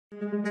Hello,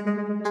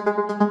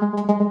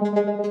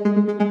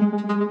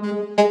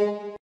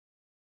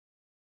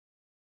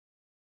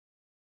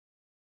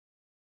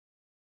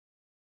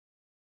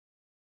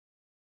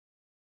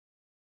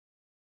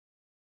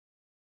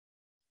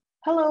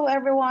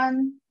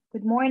 everyone.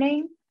 Good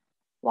morning.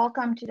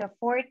 Welcome to the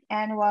fourth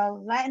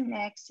annual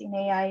LatinX in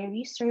AI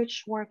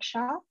Research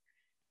Workshop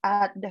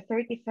at the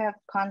 35th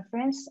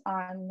Conference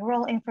on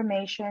Neural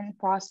Information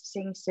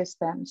Processing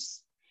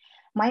Systems.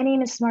 My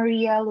name is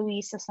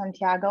Luisa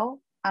Santiago.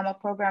 I'm a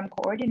program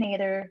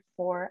coordinator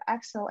for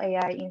Accel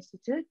AI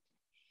Institute,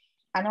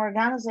 an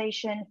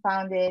organization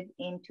founded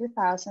in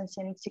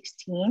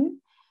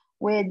 2016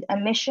 with a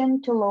mission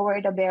to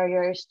lower the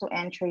barriers to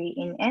entry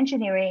in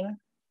engineering,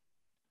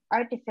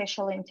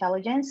 artificial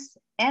intelligence,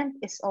 and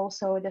is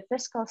also the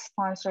fiscal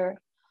sponsor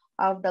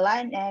of the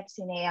LatinX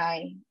in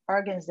AI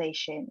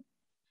organization.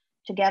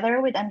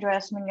 Together with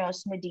Andres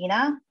Munoz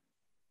Medina,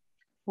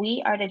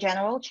 we are the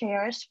general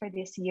chairs for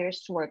this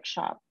year's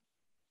workshop.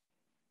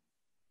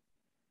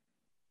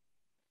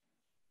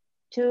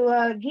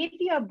 To give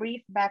you a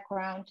brief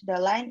background to the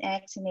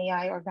LatinX in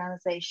AI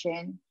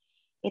organization,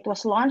 it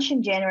was launched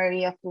in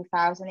January of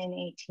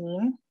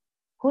 2018,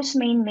 whose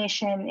main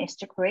mission is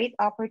to create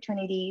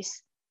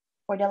opportunities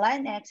for the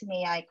LatinX in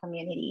AI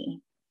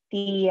community.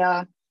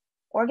 The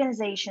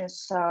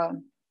organization's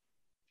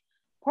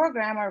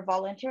program are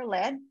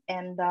volunteer-led,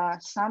 and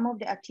some of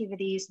the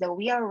activities that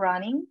we are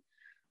running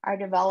are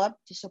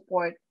developed to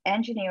support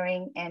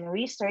engineering and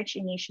research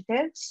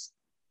initiatives,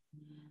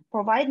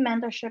 provide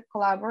mentorship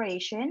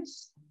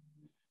collaborations,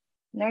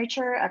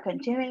 nurture a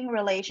continuing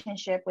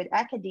relationship with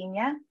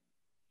academia,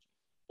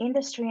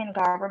 industry and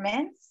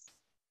governments,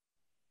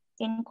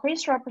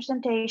 increase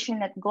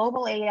representation at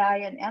global AI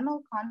and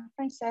ML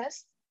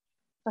conferences,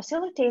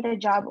 facilitate a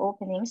job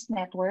openings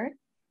network,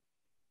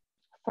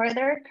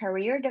 further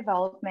career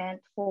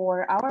development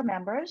for our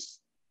members,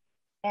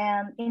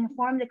 and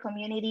inform the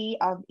community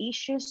of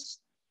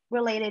issues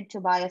related to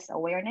bias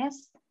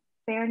awareness,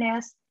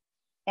 fairness,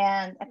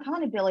 and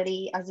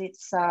accountability as it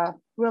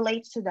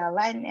relates to the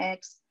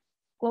LatinX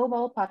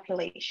global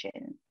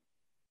population.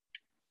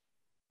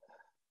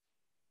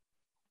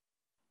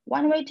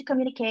 One way to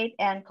communicate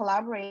and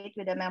collaborate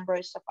with the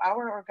members of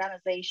our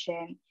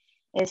organization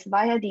is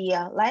via the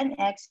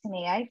LatinX in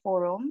AI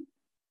forum.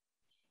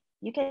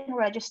 You can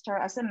register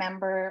as a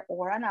member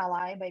or an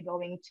ally by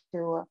going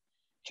to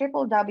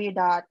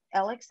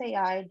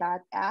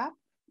www.lxai.app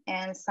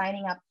and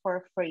signing up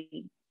for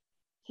free.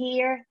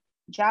 Here,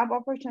 job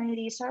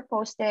opportunities are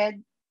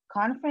posted,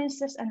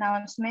 conferences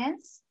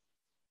announcements,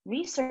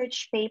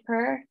 research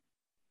paper,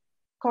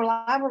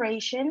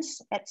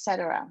 collaborations,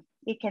 etc.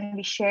 It can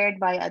be shared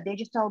by a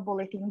digital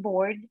bulletin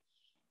board,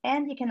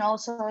 and you can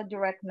also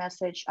direct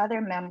message other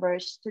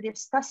members to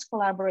discuss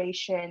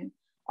collaboration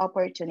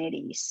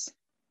opportunities.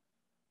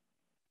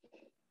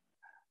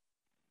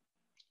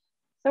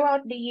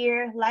 Throughout the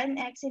year,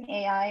 LatinX in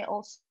AI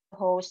also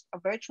hosts a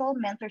virtual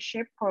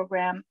mentorship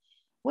program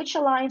which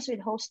aligns with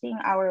hosting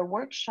our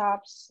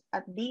workshops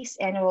at these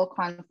annual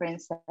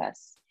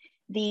conferences.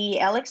 The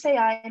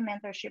LXAI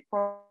mentorship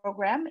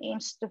program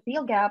aims to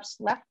fill gaps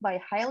left by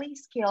highly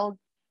skilled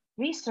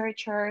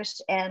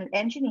researchers and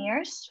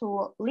engineers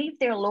who leave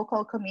their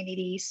local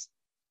communities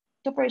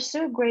to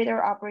pursue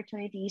greater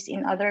opportunities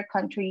in other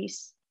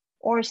countries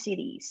or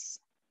cities.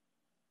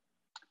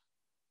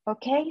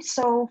 Okay,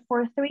 so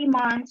for 3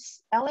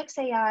 months,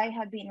 LXAI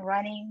have been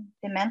running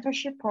the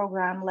mentorship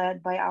program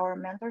led by our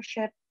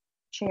mentorship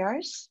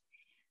chairs.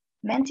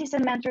 Mentees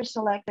and mentors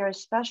select their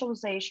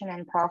specialization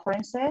and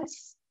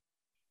preferences.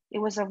 It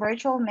was a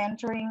virtual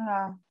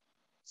mentoring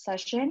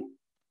session.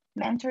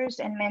 Mentors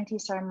and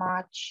mentees are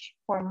matched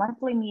for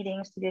monthly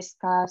meetings to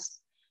discuss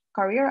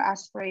career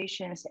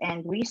aspirations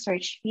and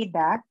research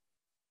feedback.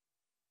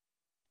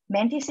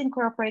 Mentees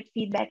incorporate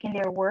feedback in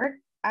their work,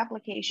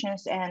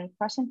 applications, and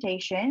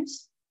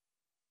presentations.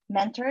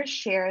 Mentors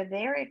share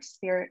their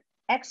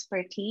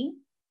expertise,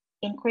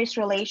 increase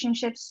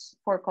relationships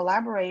for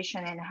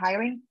collaboration and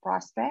hiring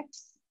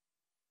prospects.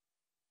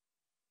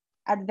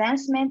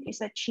 Advancement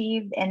is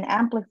achieved and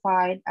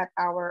amplified at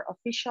our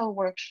official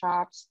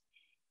workshops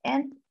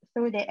and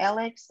through the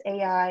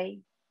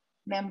LXAI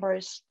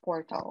members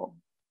portal.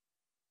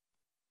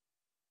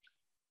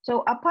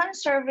 So upon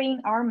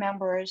surveying our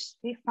members,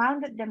 we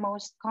found that the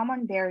most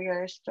common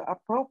barriers to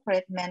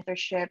appropriate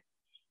mentorship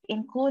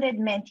included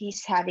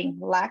mentees having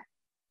lack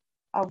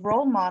of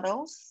role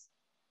models,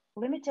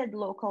 limited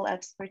local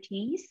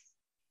expertise,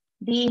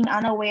 being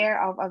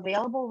unaware of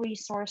available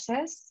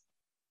resources,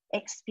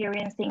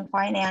 experiencing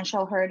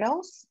financial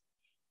hurdles,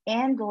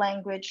 and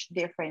language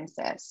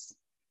differences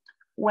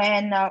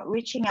when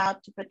reaching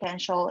out to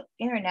potential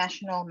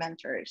international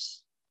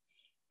mentors.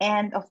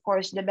 And of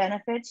course, the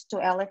benefits to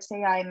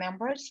LXAI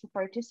members who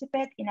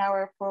participate in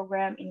our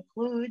program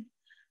include,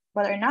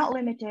 but are not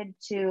limited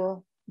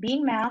to,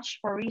 being matched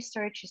for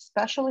research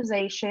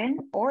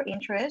specialization or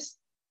interest,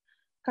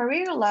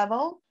 career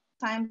level,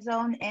 time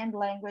zone, and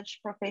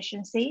language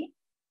proficiency,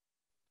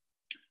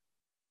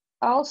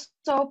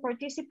 Also,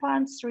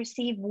 participants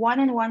receive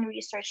one-on-one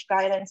research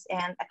guidance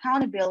and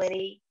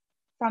accountability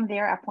from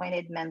their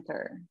appointed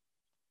mentor.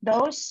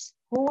 Those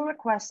who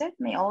request it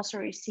may also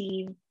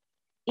receive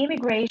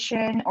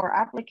immigration or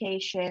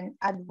application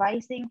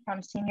advising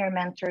from senior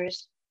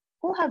mentors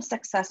who have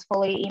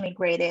successfully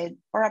immigrated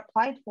or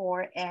applied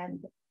for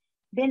and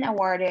been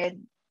awarded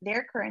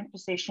their current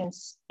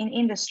positions in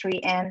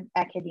industry and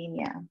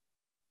academia.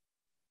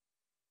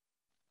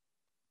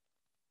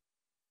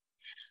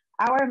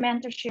 Our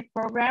mentorship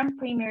program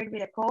premiered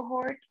with a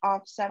cohort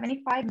of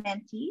 75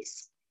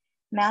 mentees,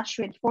 matched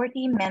with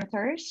 40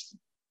 mentors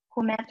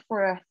who met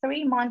for a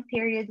 3-month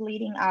period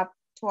leading up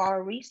to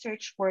our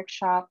research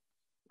workshop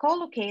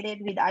co-located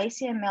with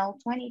ICML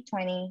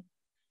 2020.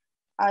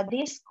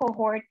 This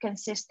cohort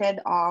consisted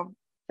of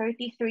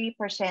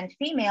 33%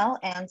 female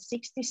and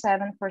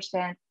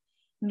 67%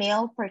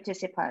 male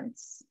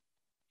participants,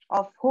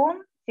 of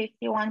whom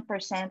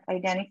 51%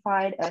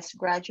 identified as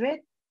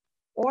graduate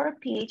or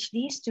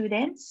PhD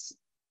students,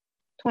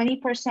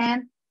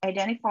 20%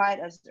 identified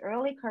as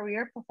early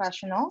career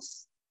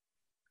professionals,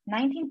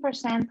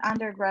 19%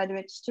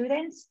 undergraduate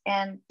students,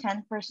 and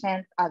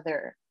 10%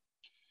 other.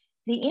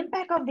 The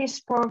impact of this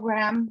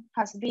program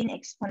has been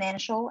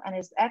exponential and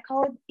is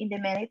echoed in the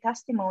many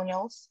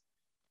testimonials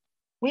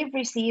we've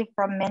received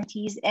from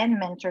mentees and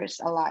mentors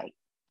alike.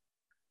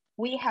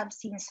 We have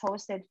since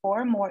hosted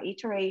 4 more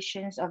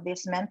iterations of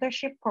this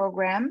mentorship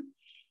program,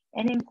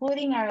 and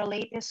including our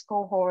latest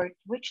cohort,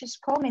 which is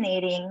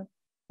culminating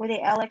with the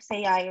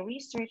LXAI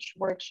research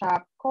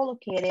workshop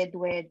co-located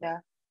with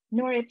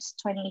NeurIPS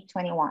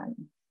 2021.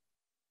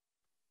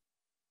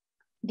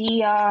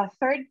 The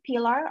third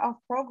pillar of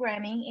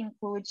programming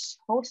includes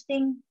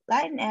hosting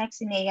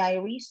LatinX in AI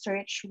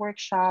research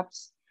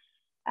workshops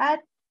at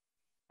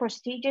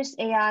prestigious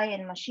AI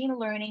and machine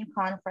learning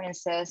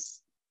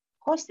conferences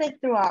hosted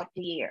throughout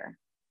the year.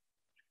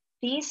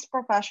 These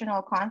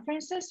professional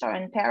conferences are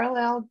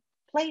unparalleled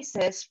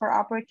places for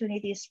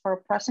opportunities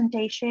for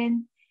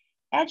presentation,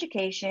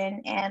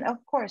 education, and of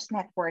course,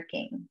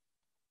 networking.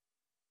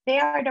 They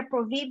are the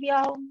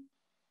proverbial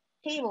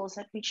tables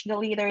at which the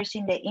leaders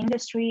in the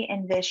industry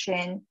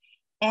envision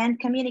and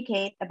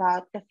communicate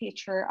about the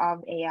future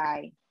of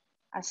AI.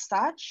 As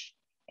such,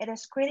 it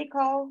is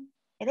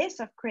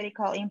of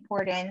critical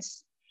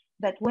importance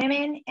that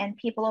women and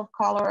people of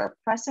color are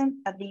present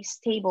at these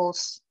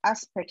tables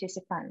as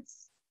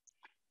participants.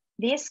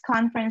 These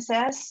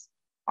conferences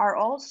are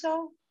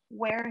also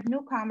where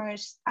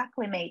newcomers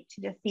acclimate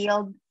to the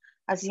field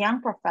as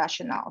young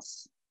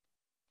professionals.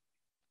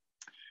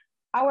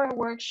 Our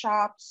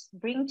workshops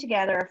bring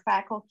together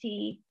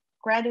faculty,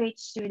 graduate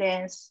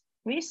students,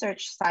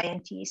 research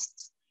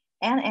scientists,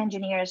 and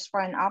engineers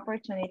for an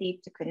opportunity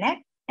to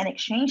connect and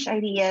exchange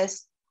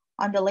ideas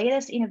on the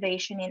latest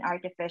innovation in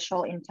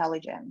artificial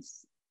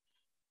intelligence.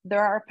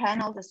 There are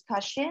panel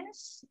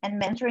discussions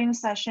and mentoring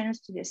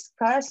sessions to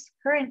discuss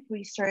current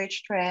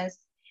research trends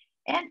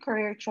and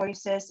career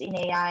choices in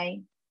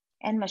AI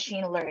and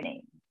machine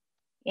learning,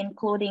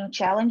 including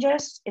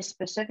challenges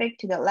specific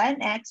to the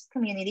LatinX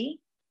community.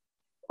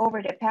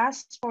 Over the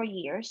past 4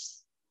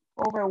 years,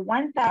 over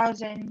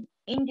 1,000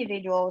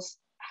 individuals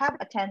have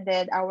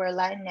attended our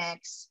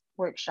LatinX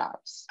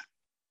workshops.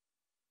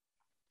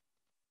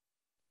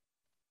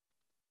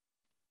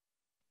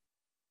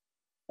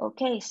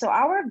 Okay, so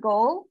our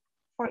goal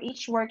for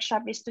each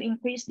workshop is to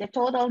increase the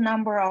total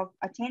number of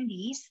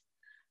attendees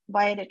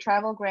by the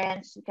travel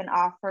grants we can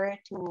offer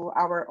to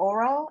our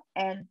oral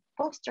and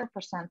poster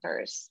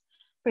presenters,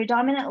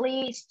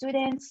 predominantly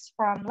students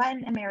from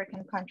Latin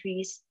American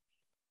countries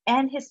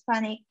and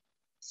Hispanic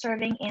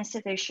serving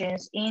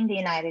institutions in the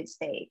United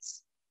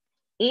States.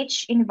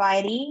 Each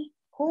invitee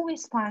who we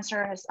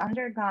sponsor has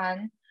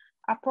undergone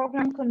a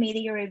program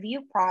committee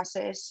review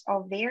process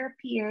of their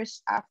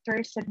peers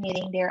after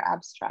submitting their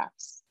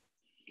abstracts.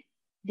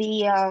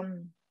 The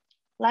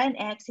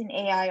LatinX in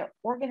AI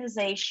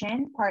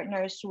organization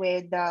partners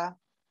with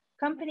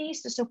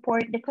companies to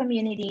support the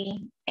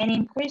community and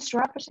increase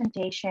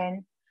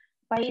representation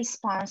by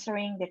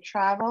sponsoring the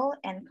travel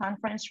and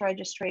conference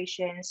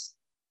registrations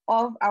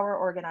of our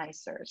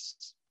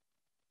organizers.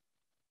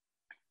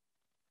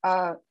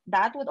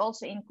 That would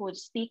also include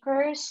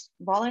speakers,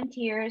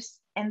 volunteers,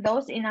 and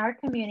those in our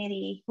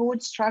community who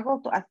would struggle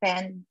to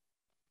attend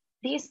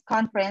this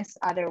conference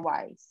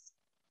otherwise.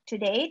 To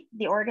date,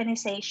 the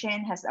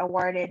organization has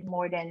awarded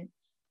more than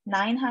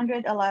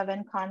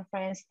 911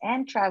 conference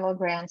and travel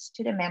grants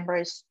to the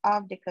members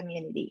of the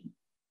community.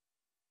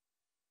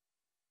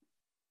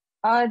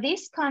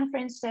 These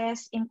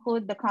conferences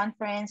include the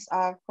Conference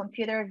of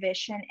Computer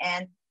Vision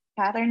and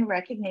Pattern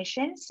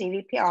Recognition,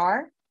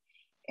 CVPR,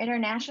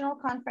 International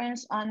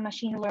Conference on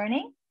Machine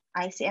Learning,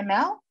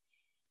 ICML,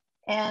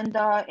 and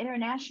the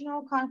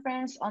International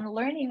Conference on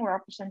Learning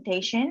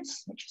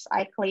Representations, which is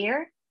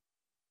ICLEAR.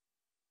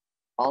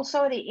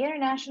 Also, the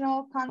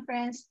International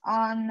Conference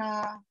on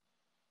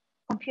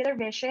Computer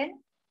Vision,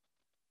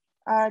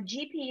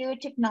 GPU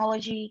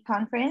Technology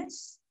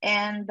Conference,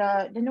 and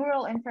the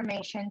Neural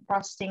Information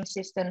Processing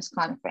Systems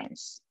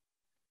Conference.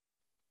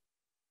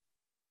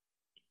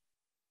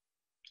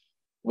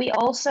 We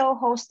also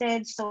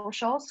hosted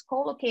socials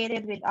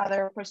co-located with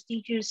other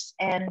prestigious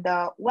and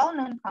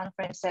well-known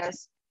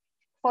conferences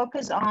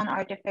focused on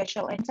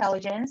artificial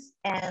intelligence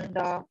and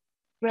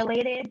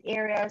related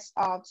areas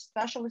of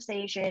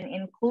specialization,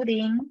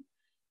 including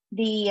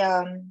the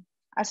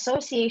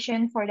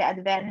Association for the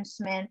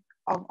Advancement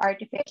of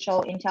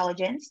Artificial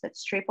Intelligence,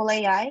 that's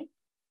AAAI,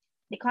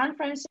 the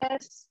Conference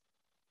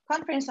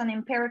on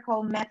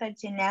Empirical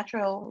Methods in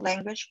Natural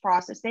Language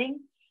Processing,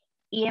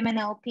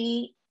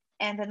 EMNLP,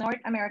 and the North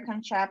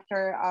American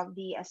chapter of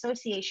the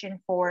Association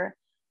for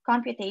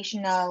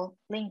Computational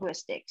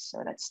Linguistics,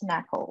 so that's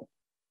NACO.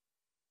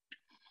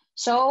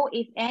 So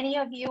if any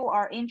of you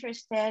are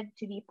interested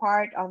to be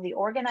part of the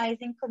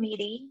organizing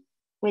committee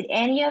with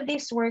any of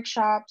these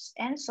workshops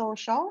and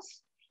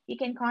socials, you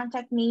can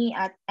contact me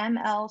at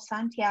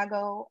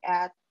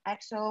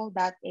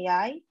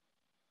mlsantiago@accel.ai,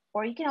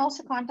 or you can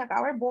also contact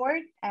our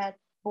board at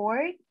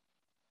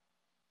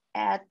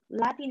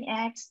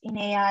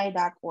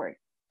board@latinxinai.org.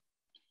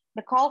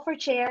 The call for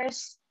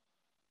chairs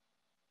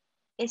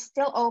is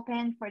still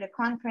open for the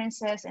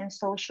conferences and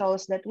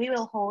socials that we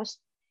will host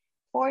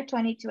for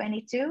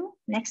 2022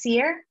 next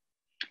year.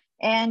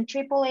 And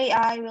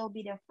AAAI will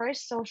be the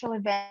first social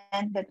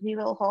event that we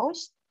will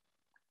host.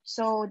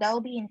 So that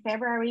will be in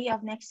February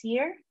of next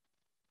year.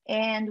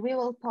 And we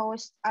will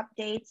post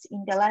updates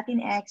in the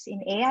LatinX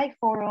in AI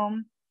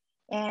forum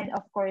and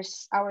of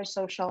course our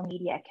social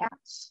media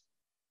accounts.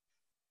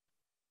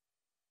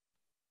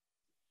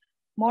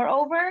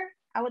 Moreover,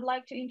 I would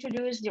like to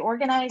introduce the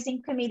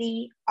organizing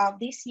committee of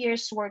this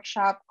year's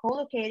workshop,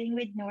 co-locating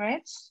with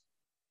NeurIPS.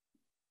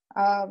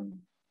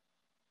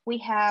 We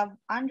have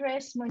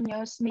Andres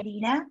Munoz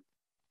Medina,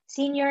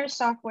 Senior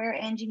Software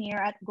Engineer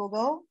at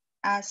Google,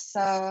 as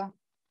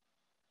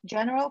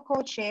General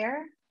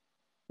Co-Chair.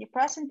 The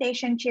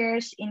presentation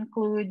chairs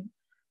include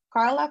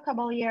Carla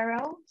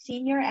Caballero,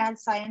 Senior Ad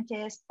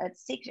Scientist at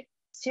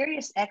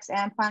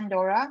SiriusXM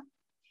Pandora,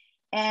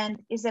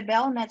 and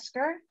Isabel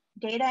Metzger,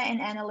 Data and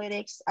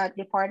Analytics at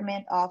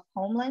Department of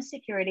Homeland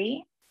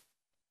Security.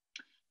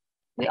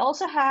 We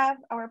also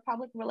have our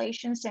Public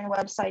Relations and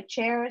Website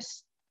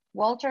chairs,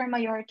 Walter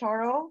Mayor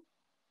Toro,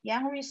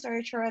 Young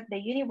Researcher at the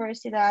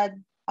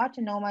Universidad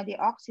Autónoma de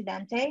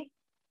Occidente,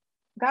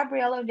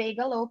 Gabriela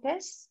Vega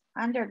Lopez,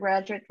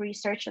 Undergraduate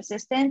Research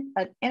Assistant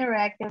at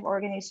Interactive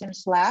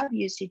Organisms Lab,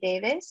 UC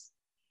Davis,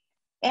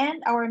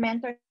 and our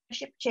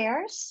mentorship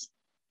chairs.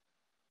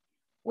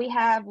 We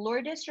have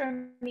Lourdes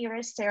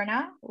Ramirez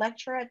Serna,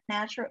 lecturer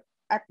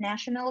at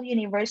National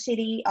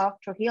University of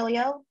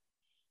Trujillo,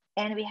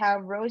 and we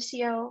have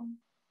Rocio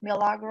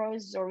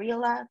Milagros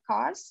Zorilla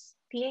Cos,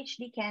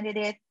 PhD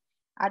candidate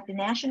at the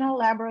National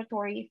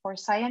Laboratory for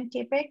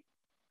Scientific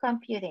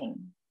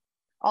Computing.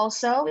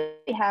 Also,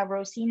 we have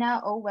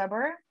Rosina O.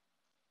 Weber.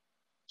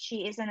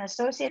 She is an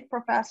associate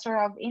professor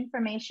of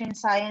information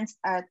science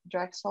at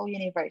Drexel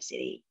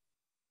University.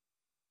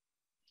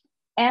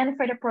 And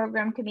for the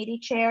program committee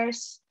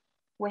chairs,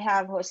 we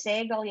have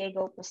Jose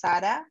Gallego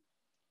Posada,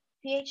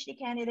 PhD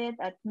candidate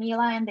at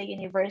Mila and the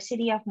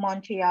University of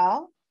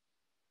Montreal,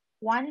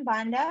 Juan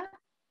Banda,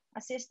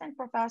 assistant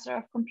professor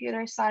of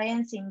computer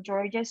science in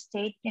Georgia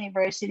State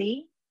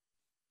University,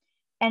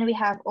 and we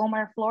have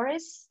Omar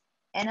Flores,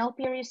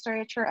 NLP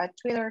researcher at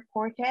Twitter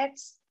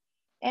Cortex,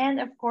 and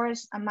of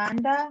course,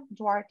 Amanda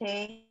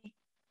Duarte,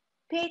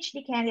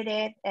 PhD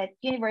candidate at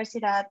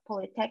Universidad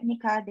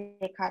Politécnica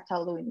de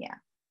Catalunya.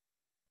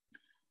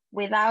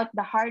 Without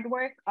the hard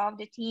work of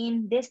the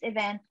team, this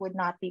event would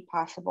not be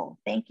possible.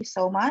 Thank you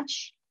so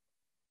much.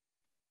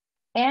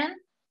 And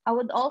I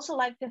would also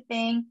like to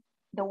thank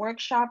the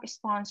workshop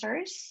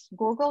sponsors,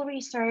 Google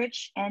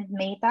Research and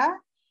Meta,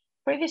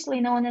 previously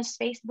known as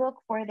Facebook,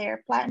 for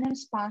their platinum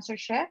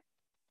sponsorship,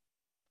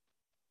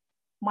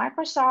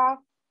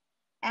 Microsoft,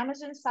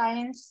 Amazon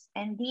Science,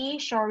 and DE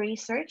Shaw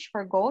Research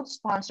for gold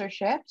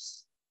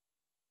sponsorships.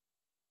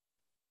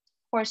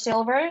 For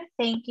silver,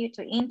 thank you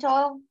to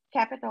Intel,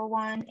 Capital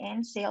One,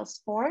 and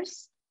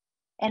Salesforce.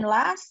 And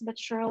last but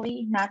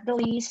surely not the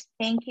least,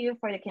 thank you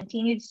for the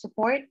continued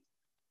support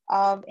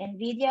of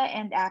NVIDIA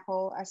and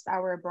Apple as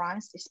our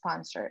bronze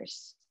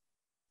sponsors.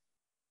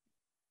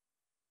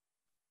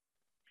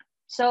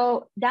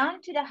 So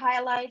down to the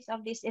highlights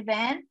of this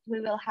event, we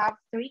will have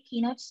 3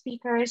 keynote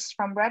speakers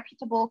from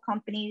reputable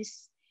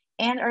companies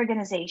and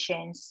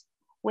organizations.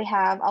 We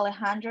have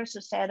Alejandro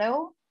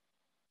Sucedo.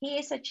 He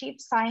is a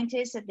chief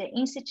scientist at the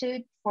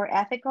Institute for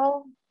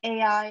Ethical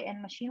AI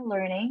and Machine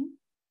Learning.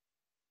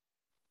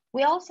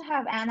 We also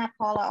have Ana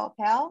Paula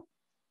Opel.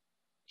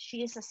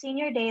 She is a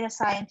senior data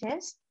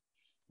scientist,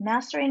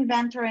 master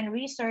inventor and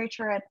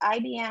researcher at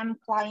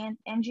IBM Client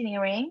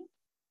Engineering.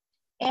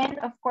 And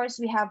of course,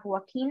 we have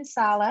Joaquin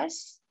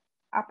Salas,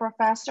 a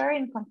professor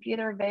in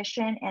computer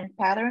vision and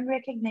pattern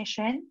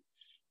recognition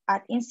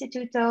at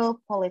Instituto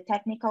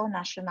Politécnico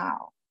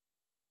Nacional.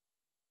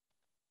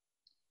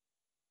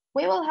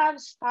 We will have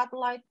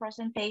spotlight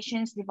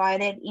presentations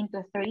divided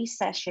into 3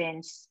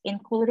 sessions,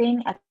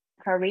 including a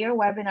career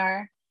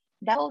webinar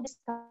that will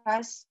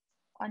discuss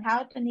on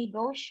how to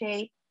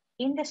negotiate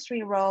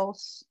industry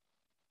roles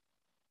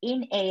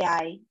in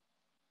AI.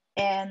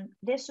 And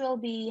this will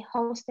be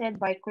hosted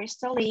by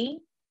Crystal Lee.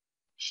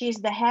 She's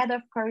the head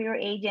of career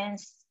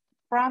agents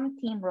from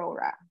Team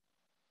Rora.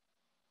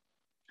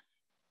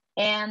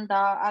 And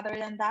other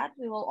than that,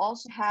 we will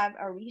also have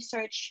a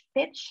research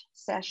pitch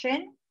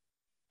session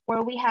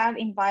where we have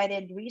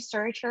invited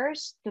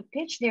researchers to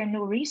pitch their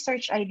new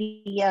research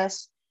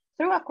ideas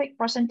through a quick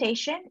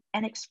presentation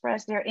and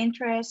express their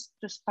interest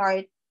to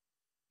start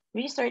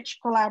research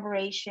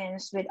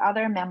collaborations with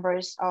other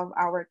members of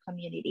our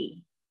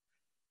community.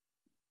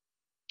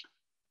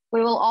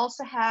 We will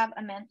also have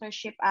a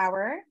mentorship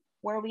hour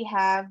where we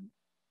have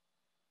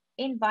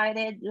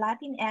invited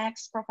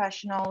LatinX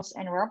professionals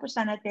and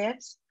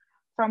representatives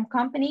from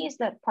companies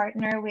that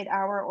partner with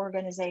our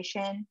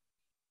organization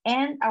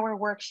and our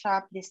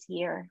workshop this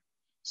year.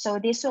 So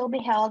this will be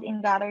held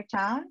in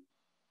Gathertown,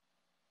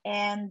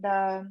 and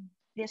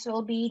this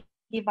will be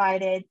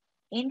divided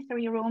in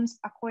 3 rooms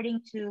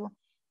according to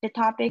the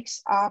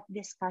topics of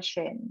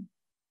discussion.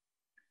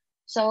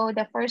 So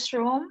the first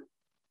room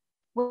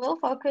will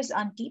focus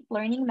on deep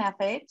learning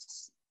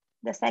methods.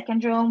 The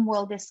second room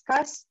will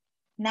discuss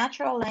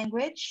natural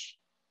language,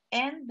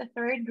 and the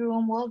third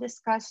room will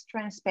discuss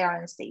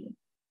transparency.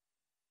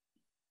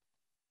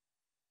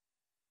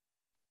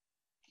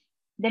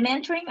 The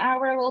mentoring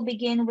hour will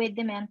begin with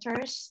the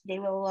mentors. They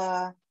will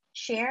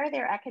share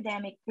their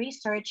academic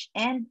research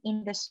and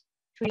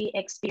industry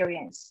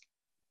experience.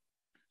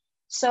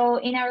 So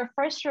in our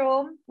first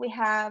room, we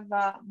have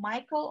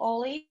Michael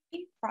Oley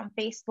from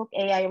Facebook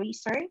AI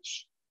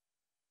Research.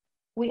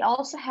 We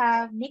also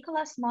have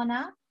Nicholas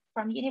Mona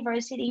from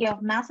University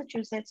of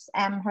Massachusetts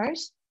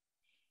Amherst.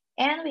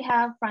 And we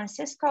have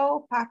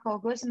Francisco Paco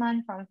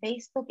Guzman from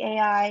Facebook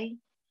AI.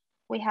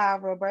 We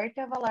have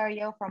Roberto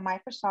Valerio from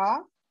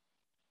Microsoft.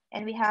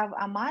 And we have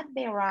Ahmad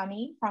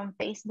Behrami from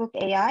Facebook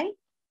AI,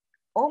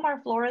 Omar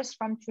Flores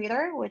from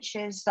Twitter, which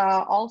is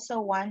also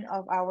one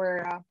of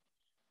our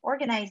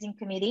organizing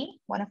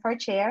committee, one of our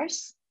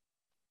chairs.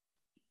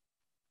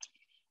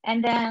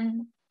 And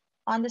then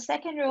on the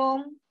second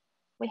room,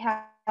 we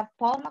have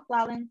Paul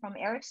McClellan from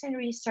Ericsson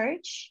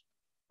Research.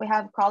 We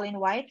have Colin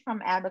White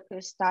from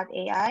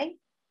Abacus.ai.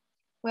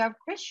 We have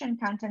Christian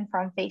Canton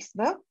from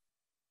Facebook.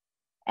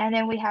 And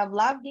then we have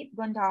Lavdeep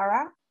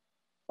Gondara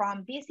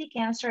from BC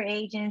Cancer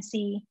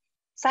Agency,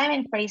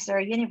 Simon Fraser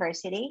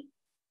University.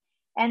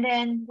 And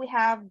then we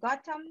have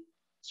Gautam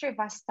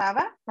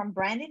Srivastava from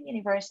Brandon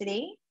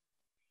University.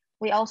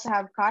 We also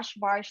have Kash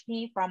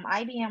Varshney from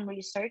IBM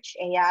Research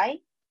AI.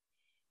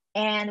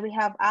 And we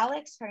have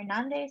Alex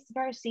Hernandez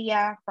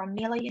Garcia from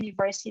Mila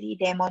University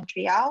de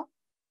Montreal.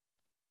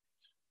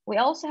 We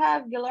also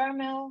have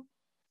Guillermo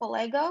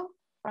Folego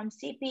from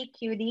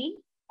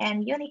CPQD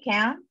and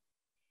Unicam.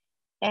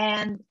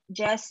 And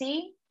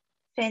Jesse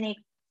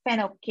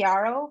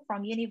Fenocchiaro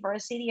from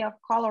University of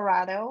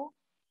Colorado,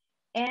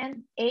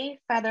 and A.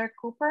 Feather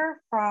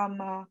Cooper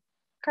from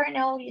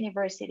Cornell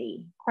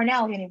University.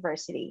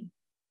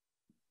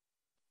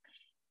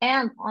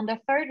 And on the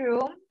third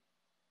room,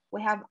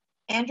 we have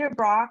Andrew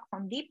Brock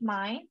from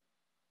DeepMind,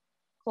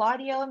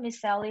 Claudio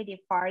Micelli de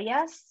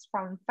Farias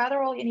from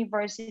Federal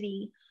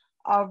University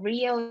of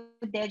Rio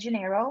de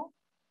Janeiro.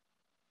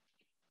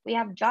 We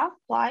have Geoff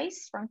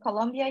Pleiss from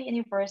Columbia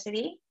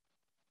University,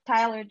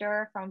 Tyler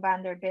Durr from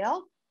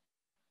Vanderbilt,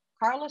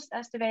 Carlos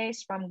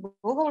Esteves from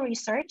Google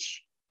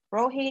Research,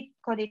 Rohit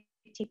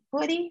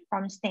Koditipudi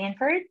from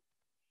Stanford,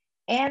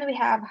 and we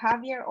have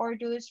Javier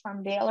Orduz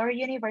from Baylor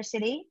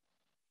University,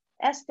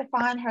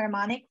 Estefan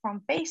Hermanic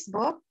from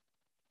Facebook,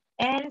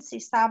 and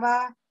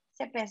Sisaba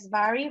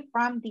Sepesvari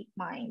from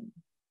DeepMind.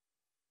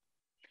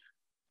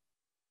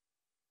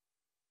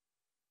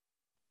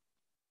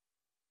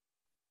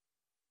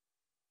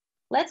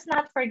 Let's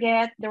not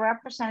forget the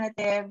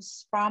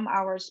representatives from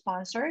our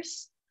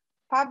sponsors,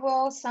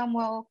 Pablo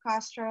Samuel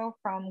Castro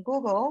from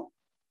Google,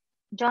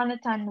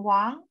 Jonathan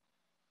Wang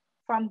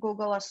from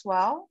Google as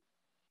well.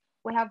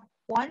 We have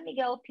Juan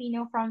Miguel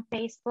Pino from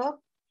Facebook,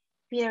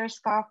 Peter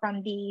Scott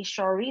from the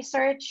Shore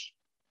Research,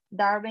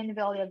 Darwin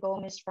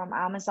Villagomez from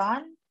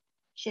Amazon,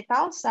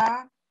 Shital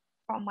Sa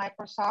from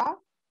Microsoft,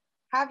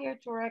 Javier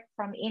Turek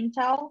from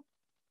Intel.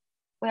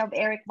 We have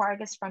Eric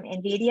Vargas from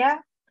NVIDIA,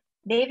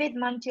 David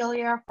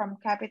Montilla from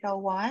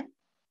Capital One,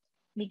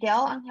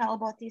 Miguel Angel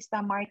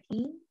Bautista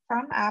Martin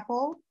from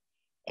Apple,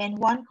 and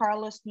Juan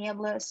Carlos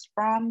Niebles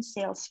from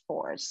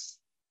Salesforce.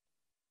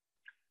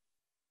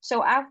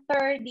 So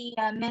after the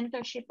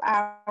mentorship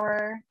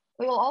hour,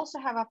 we will also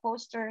have a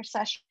poster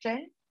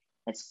session.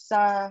 It's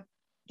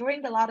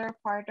during the latter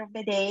part of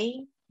the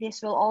day.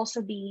 This will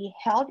also be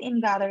held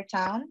in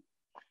Gathertown.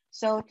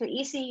 So to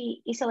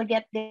easily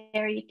get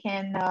there, you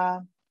can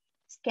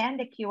scan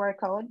the QR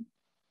code.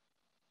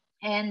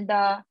 And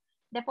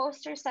the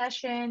poster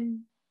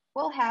session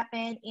will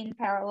happen in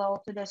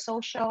parallel to the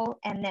social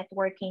and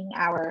networking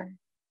hour.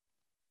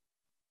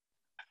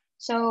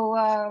 So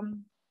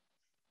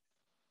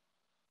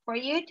for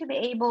you to be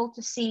able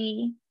to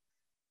see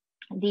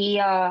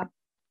the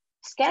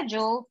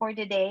schedule for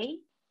the day,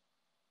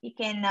 you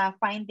can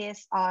find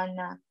this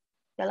on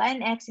the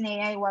LatinX in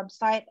AI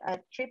website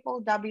at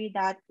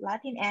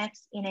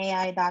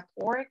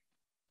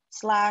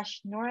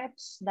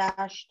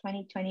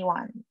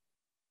www.latinxinai.org/NeurIPS-2021.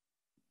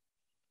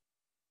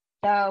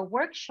 The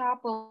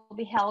workshop will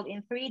be held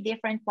in 3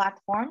 different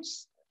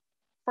platforms.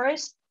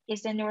 First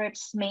is the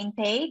NeurIPS main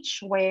page,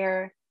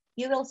 where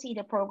you will see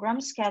the program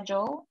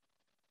schedule.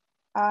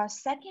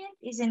 Second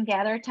is in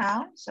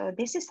GatherTown. So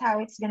this is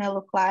how it's going to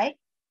look like.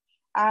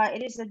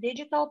 It is a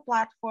digital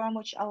platform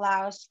which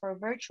allows for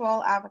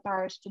virtual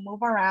avatars to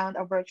move around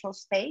a virtual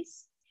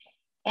space.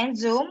 And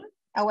Zoom,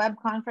 a web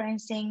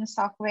conferencing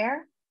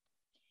software.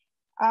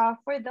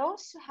 For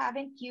those who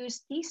haven't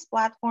used these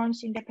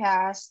platforms in the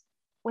past,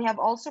 we have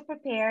also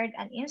prepared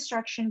an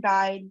instruction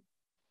guide,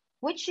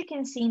 which you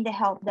can see in the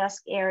help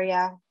desk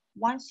area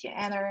once you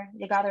enter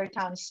the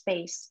GatherTown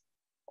space,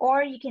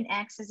 or you can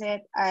access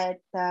it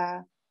at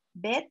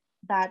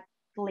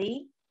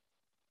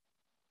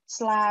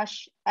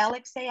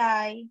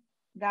bit.ly/LXAI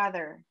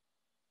gather.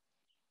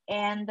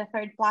 And the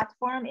third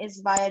platform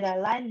is via the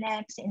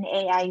LatinX in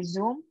AI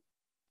Zoom,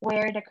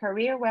 where the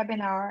career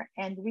webinar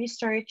and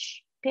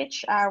research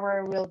pitch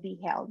hour will be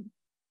held.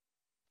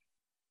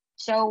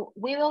 So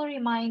we will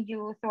remind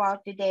you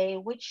throughout the day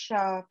which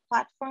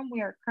platform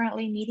we are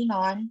currently meeting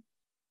on,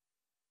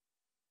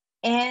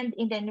 and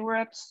in the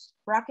NeurIPS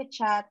Rocket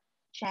Chat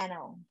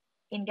channel,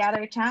 in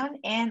GatherTown,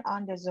 and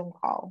on the Zoom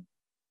call.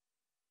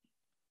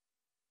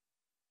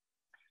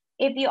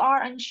 If you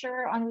are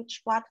unsure on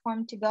which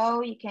platform to go,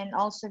 you can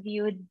also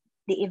view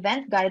the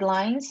event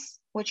guidelines,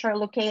 which are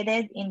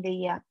located in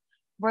the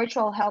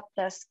virtual help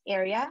desk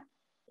area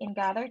in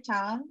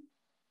GatherTown.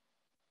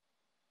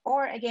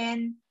 Or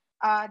again,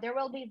 there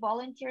will be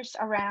volunteers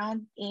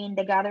around in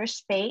the Gather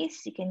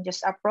space. You can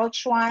just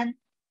approach one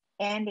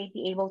and they'll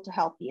be able to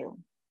help you.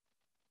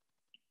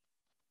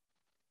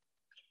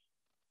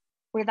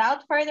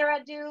 Without further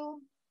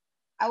ado,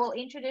 I will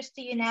introduce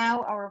to you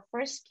now our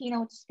first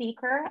keynote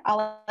speaker,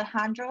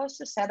 Alejandro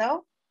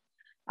Saucedo.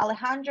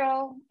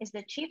 Alejandro is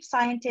the Chief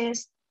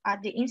Scientist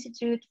at the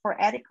Institute for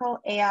Ethical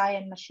AI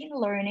and Machine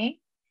Learning,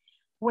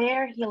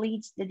 where he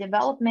leads the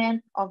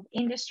development of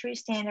industry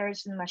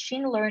standards in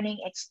machine learning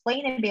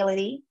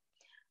explainability,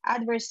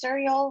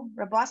 adversarial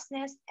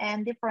robustness,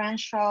 and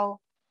differential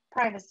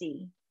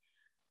privacy.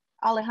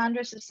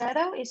 Alejandro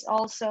Saucedo is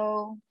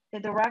also the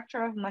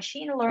Director of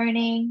Machine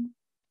Learning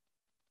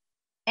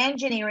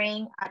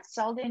Engineering at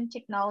Selden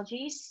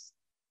Technologies,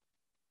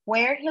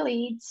 where he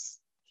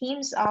leads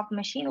teams of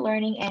machine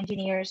learning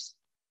engineers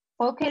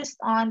focused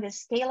on the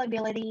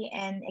scalability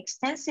and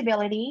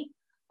extensibility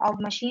of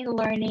machine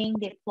learning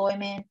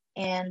deployment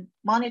and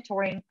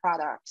monitoring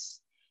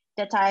products.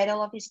 The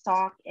title of his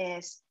talk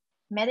is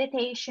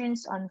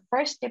Meditations on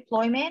First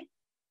Deployment,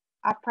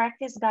 a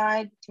Practice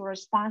Guide to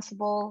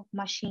Responsible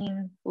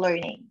Machine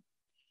Learning.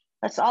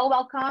 Let's all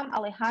welcome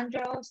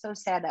Alejandro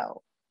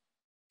Saucedo.